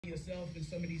yourself and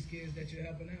some of these kids that you're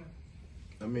helping out?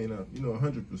 I mean,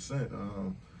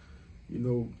 100%.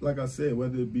 Like I said,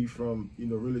 whether it be from,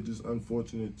 really just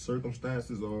unfortunate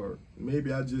circumstances, or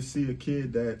maybe I just see a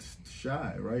kid that's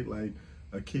shy, right? Like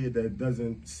a kid that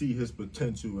doesn't see his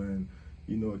potential, and,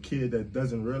 a kid that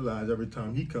doesn't realize every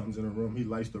time he comes in a room, he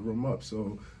lights the room up.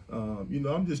 So,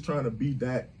 I'm just trying to be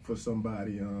that for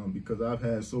somebody, because I've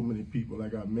had so many people,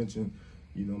 like I mentioned,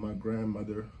 my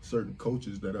grandmother, certain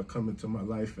coaches that have come into my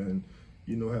life and,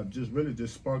 have just really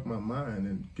just sparked my mind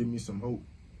and give me some hope.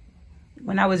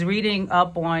 When I was reading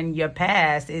up on your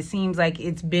past, it seems like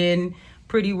it's been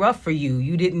pretty rough for you.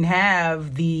 You didn't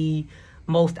have the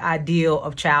most ideal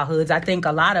of childhoods. I think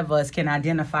a lot of us can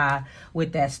identify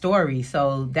with that story.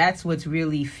 So that's what's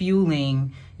really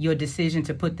fueling your decision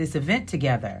to put this event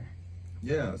together.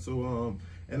 Yeah, so,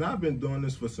 and I've been doing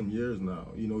this for some years now,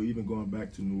 even going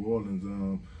back to New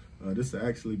Orleans. This will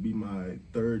actually be my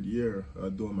third year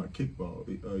doing my kickball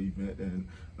event.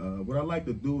 And what I like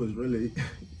to do is really,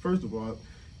 first of all,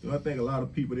 I think a lot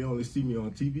of people, they only see me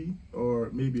on TV, or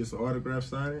maybe it's an autograph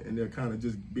signing, and they're kind of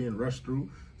just being rushed through.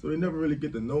 So they never really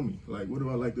get to know me. Like, what do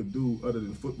I like to do other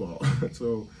than football?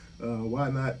 So why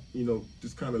not,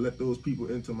 just kind of let those people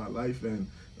into my life. And,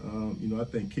 I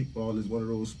think kickball is one of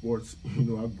those sports,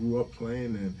 I grew up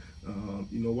playing, and,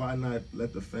 why not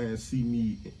let the fans see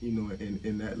me,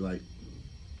 in that light.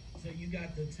 So you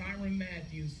got the Tyrann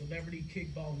Matthieu Celebrity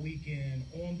Kickball Weekend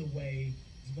on the way.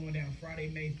 It's going down Friday,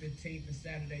 May 15th and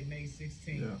Saturday, May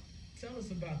 16th. Yeah. Tell us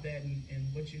about that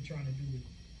and what you're trying to do with it.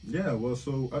 Yeah, well,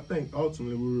 so I think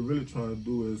ultimately what we're really trying to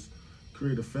do is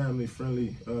create a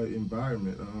family-friendly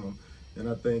environment. And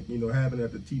I think, having it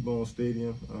at the T-Bone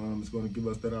Stadium is going to give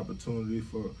us that opportunity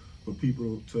for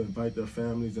people to invite their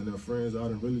families and their friends out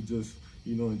and really just,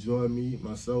 enjoy me,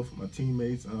 myself, my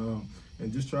teammates,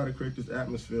 and just try to create this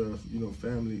atmosphere of,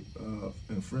 family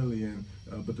and friendly. And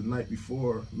but the night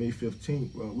before, May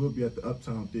 15th, we'll be at the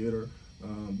Uptown Theater.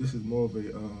 This is more of a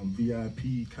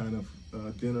VIP kind of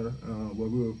dinner where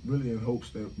we're really in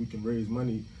hopes that we can raise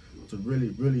money to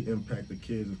really impact the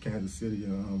kids of Kansas City.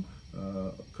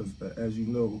 Because as you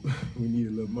know, we need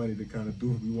a little money to kind of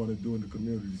do what we want to do in the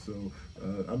community. So,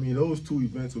 those two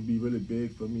events will be really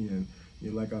big for me. And,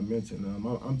 like I mentioned,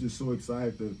 I'm just so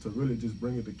excited to really just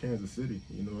bring it to Kansas City.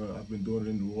 I've been doing it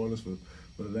in New Orleans for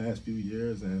the last few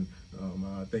years, and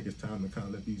I think it's time to kind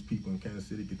of let these people in Kansas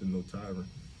City get to know Tyrann.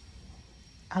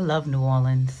 I love New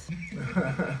Orleans.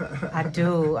 I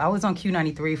do. I was on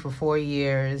Q93 for 4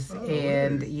 years.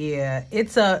 And yeah,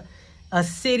 it's a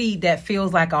city that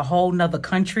feels like a whole nother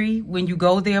country when you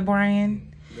go there, Brian.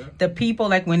 Yeah. The people,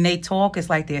 like when they talk, it's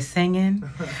like they're singing.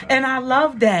 And I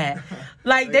love that.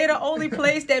 Like they're the only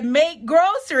place that make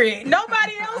grocery.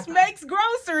 Nobody else makes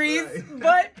groceries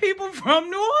but people from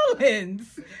New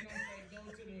Orleans.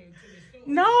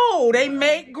 No, they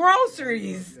make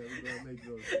groceries.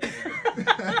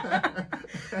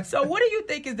 So what do you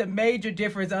think is the major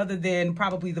difference, other than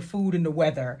probably the food and the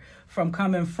weather, from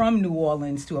coming from New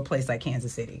Orleans to a place like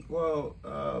Kansas City? Well,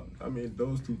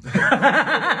 those two things.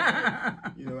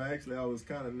 Actually, I was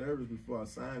kind of nervous before I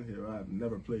signed here. I've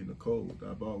never played in the cold.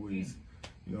 I've always,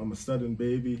 I'm a Southern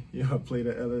baby. I played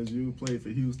at LSU, played for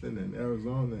Houston and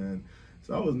Arizona, and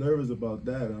so I was nervous about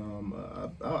that.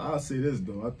 I'll say this,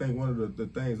 though. I think one of the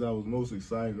things I was most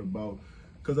excited about,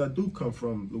 because I do come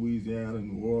from Louisiana,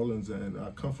 New Orleans, and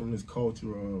I come from this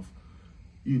culture of,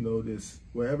 this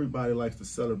where everybody likes to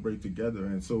celebrate together.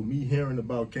 And so me hearing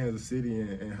about Kansas City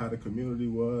and how the community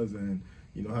was, and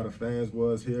how the fans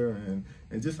was here, and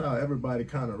just how everybody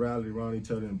kind of rallied around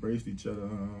each other, embraced each other.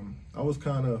 I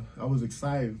was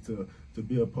excited to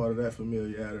be a part of that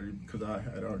familiarity, because I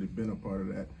had already been a part of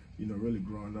that, really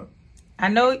growing up. I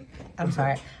know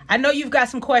you've got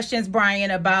some questions,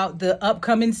 Brian, about the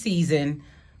upcoming season.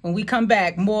 When we come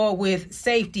back, more with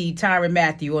safety Tyrann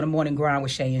Matthieu on the Morning Grind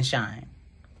with Shay and Shyne.